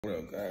What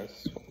up,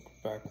 guys? Welcome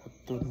back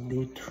with the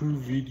new true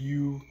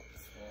video.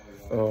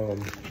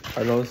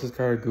 I know this is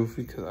kind of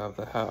goofy because I have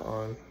the hat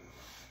on,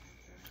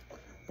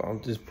 but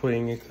I'm just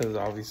putting it because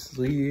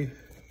obviously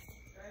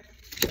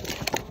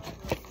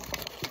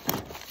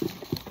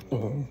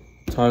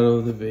title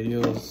of the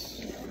video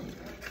is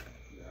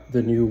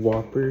the new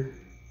Whopper.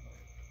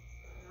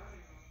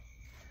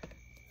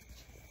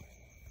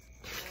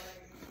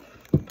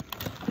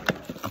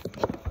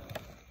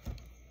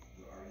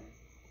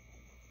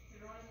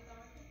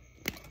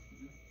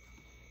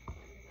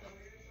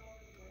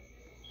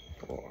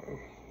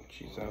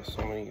 Jeez, I have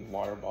so many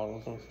water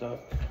bottles and stuff.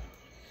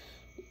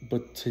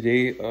 But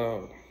today,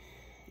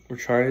 we're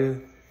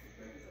trying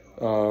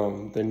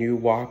the new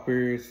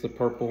Whopper. It's the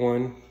purple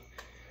one.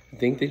 I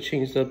think they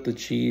changed up the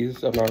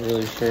cheese. I'm not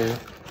really sure.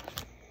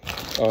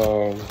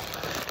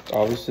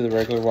 Obviously the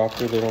regular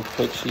Whopper, they don't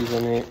put cheese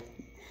in it.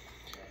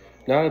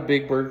 Not a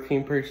big Burger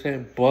King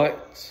person,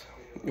 but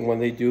when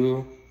they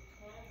do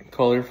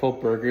colorful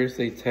burgers,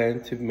 they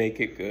tend to make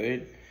it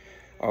good.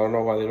 I don't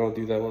know why they don't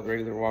do that with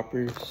regular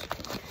Whoppers.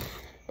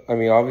 I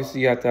mean,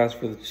 obviously you have to ask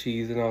for the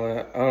cheese and all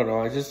that. I don't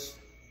know, I just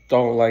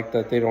don't like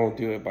that they don't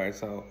do it by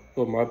itself.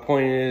 But my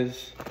point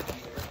is,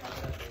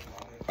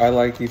 I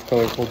like these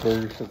colorful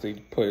burgers because they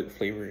put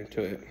flavor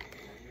into it.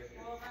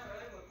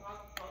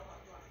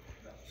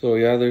 So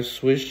yeah, there's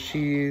Swiss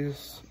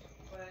cheese,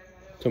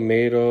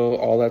 tomato,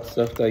 all that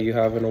stuff that you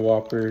have in a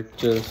Whopper.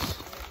 Just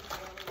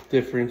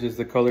difference is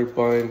the color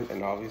bun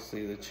and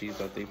obviously the cheese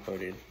that they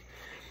put in.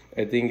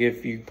 I think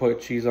if you put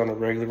cheese on a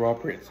regular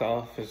Whopper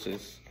itself, it's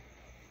just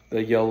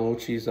the yellow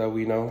cheese that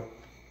we know.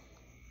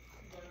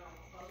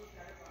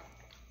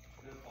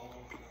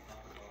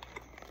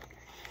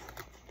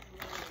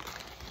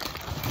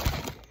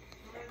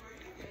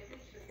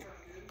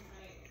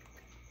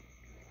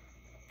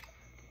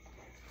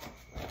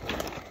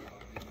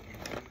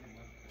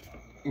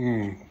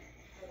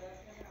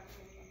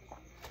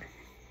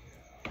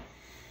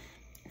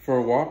 For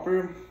a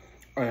Whopper,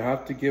 I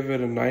have to give it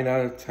a 9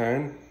 out of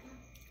 10.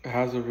 It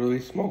has a really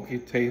smoky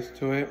taste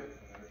to it.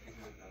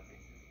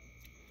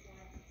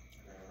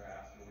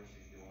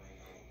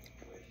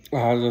 It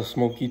has a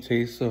smoky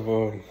taste of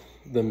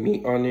the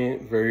meat on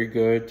it, very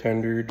good,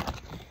 tendered.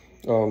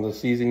 The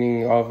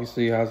seasoning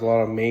obviously has a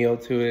lot of mayo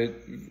to it,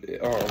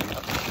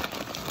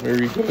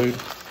 very good.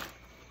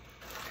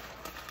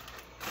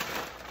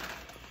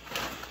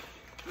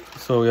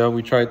 So yeah,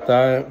 we tried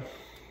that.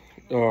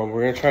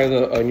 We're gonna try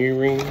the onion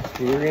rings.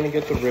 We were gonna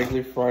get the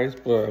regular fries,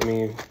 but I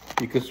mean,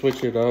 you could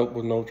switch it up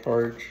with no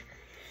charge.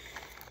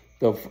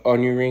 The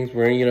onion rings,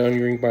 we're gonna get an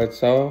onion ring by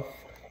itself.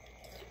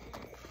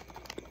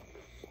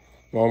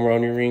 Normal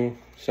onion ring,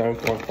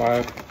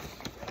 7.5.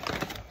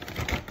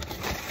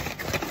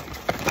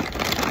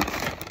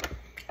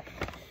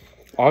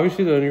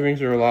 Obviously, the onion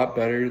rings are a lot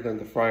better than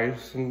the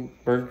fries in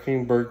Burger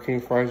King. Burger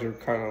King fries are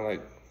kind of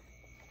like,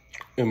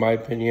 in my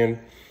opinion,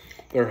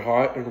 they're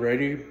hot and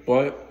ready,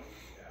 but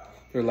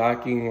they're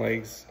lacking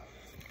like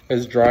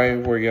as dry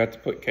where you have to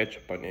put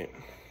ketchup on it.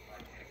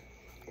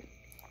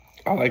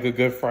 I like a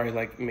good fry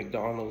like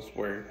McDonald's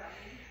where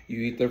you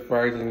eat their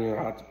fries and you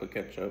don't have to put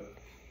ketchup.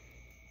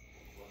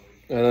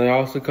 And then it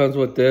also comes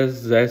with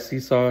this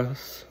zesty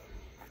sauce.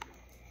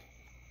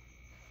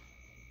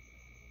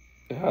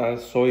 It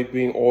has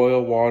soybean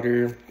oil,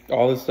 water,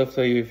 all this stuff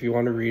that if you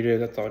want to read it,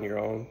 that's on your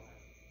own.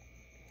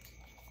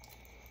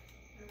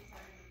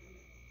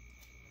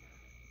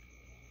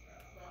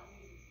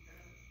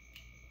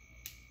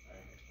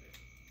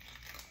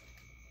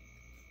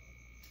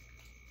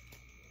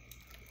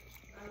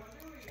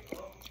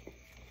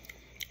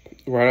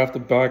 Right off the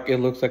back, it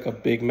looks like a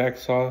Big Mac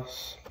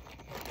sauce.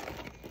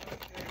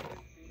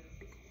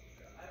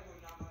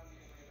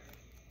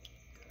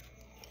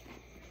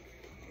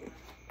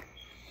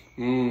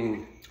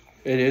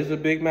 It is a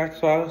Big Mac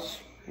sauce.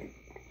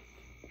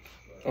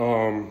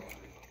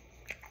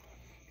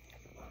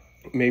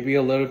 Maybe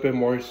a little bit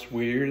more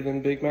sweeter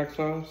than Big Mac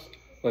sauce,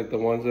 like the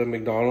ones at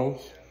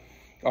McDonald's.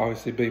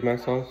 Obviously Big Mac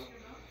sauce,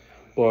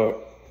 but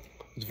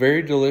it's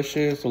very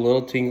delicious, a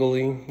little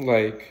tingly,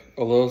 like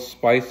a little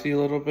spicy a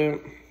little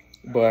bit,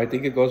 but I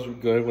think it goes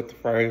good with the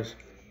fries.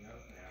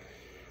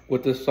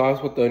 With the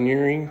sauce, with the onion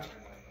rings,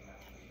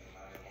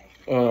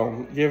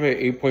 give it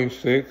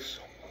 8.6,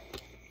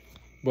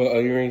 but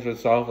onion rings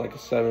itself like a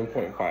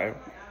 7.5.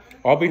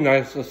 I'll be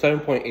nice, a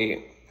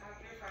 7.8,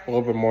 a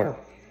little bit more.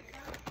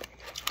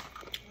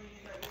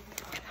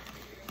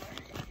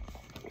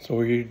 So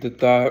we did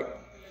that.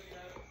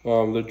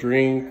 The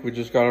drink, we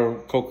just got a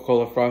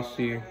Coca-Cola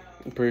Frosty.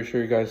 I'm pretty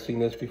sure you guys seen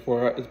this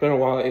before. It's been a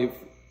while I ate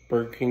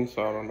Burger King,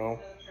 so I don't know.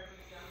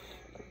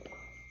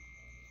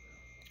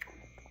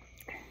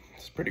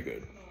 It's pretty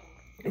good.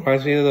 It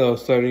reminds me of the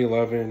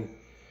 7-Eleven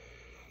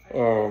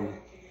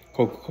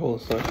Coca-Cola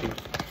slushies.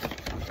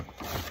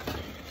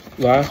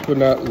 Last but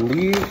not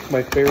least,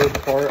 my favorite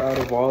part out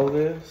of all of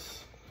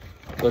this,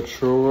 the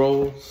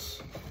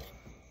churros.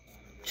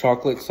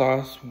 Chocolate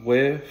sauce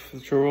with the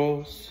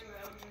churros.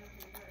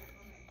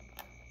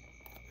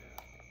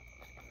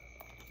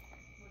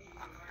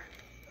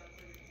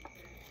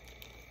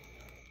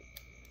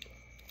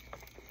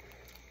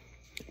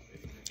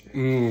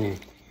 Mmm.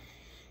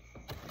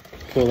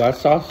 So that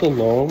sauce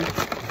alone,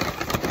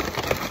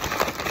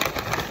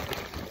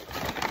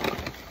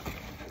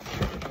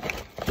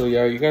 so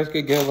yeah, you guys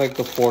could get like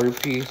the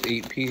 4-piece,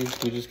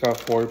 8-piece. We just got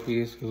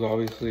 4-piece because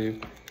obviously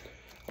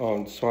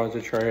just wanted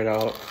to try it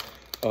out.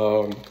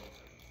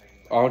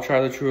 I'll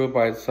try the churro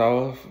by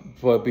itself,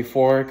 but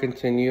before I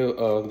continue,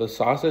 the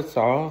sauce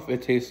itself,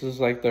 it tastes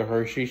like the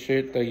Hershey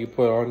shit that you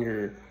put on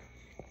your,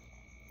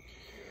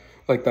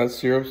 like that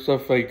syrup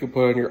stuff that you could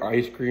put on your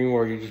ice cream,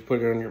 or you just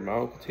put it on your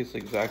mouth. It tastes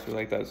exactly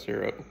like that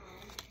syrup.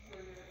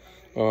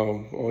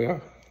 Oh yeah.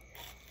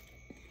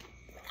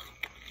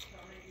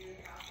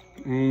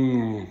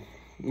 Oh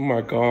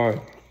my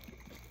God.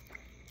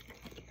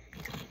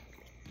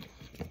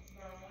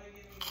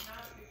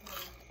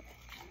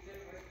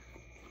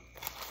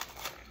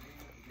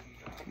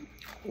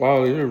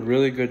 Wow, these are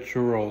really good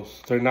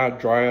churros. They're not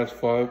dry as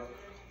fuck.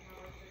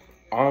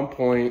 On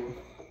point.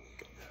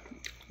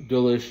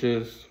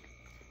 Delicious.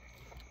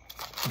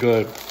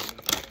 Good.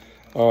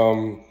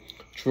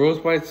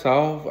 Churros by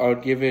itself, I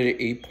would give it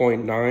an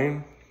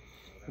 8.9.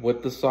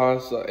 With the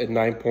sauce, at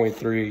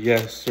 9.3.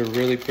 Yes, they're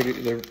really pretty.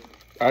 They're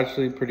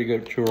actually pretty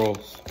good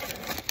churros.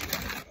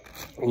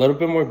 A little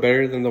bit more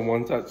better than the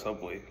ones at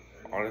Subway.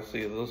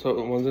 Honestly, those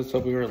ones at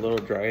Subway are a little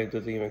dry. It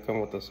doesn't even come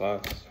with the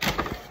sauce.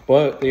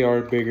 But they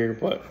are bigger,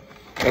 but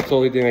that's the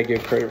only thing I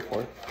give credit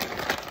for.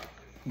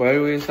 But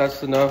anyways,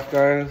 that's enough,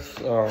 guys.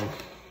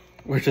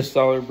 We're just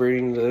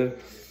celebrating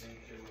this.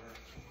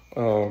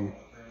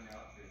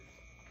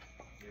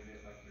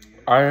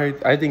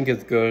 I think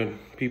it's good.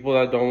 People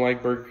that don't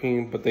like Burger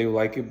King, but they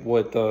like it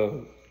with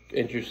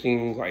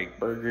interesting like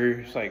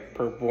burgers, like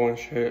purple and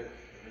shit,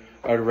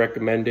 I'd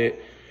recommend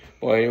it.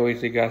 But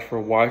anyways, thank you guys for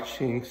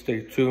watching.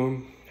 Stay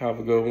tuned. Have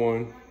a good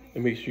one.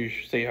 And make sure you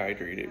stay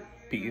hydrated.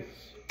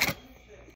 Peace.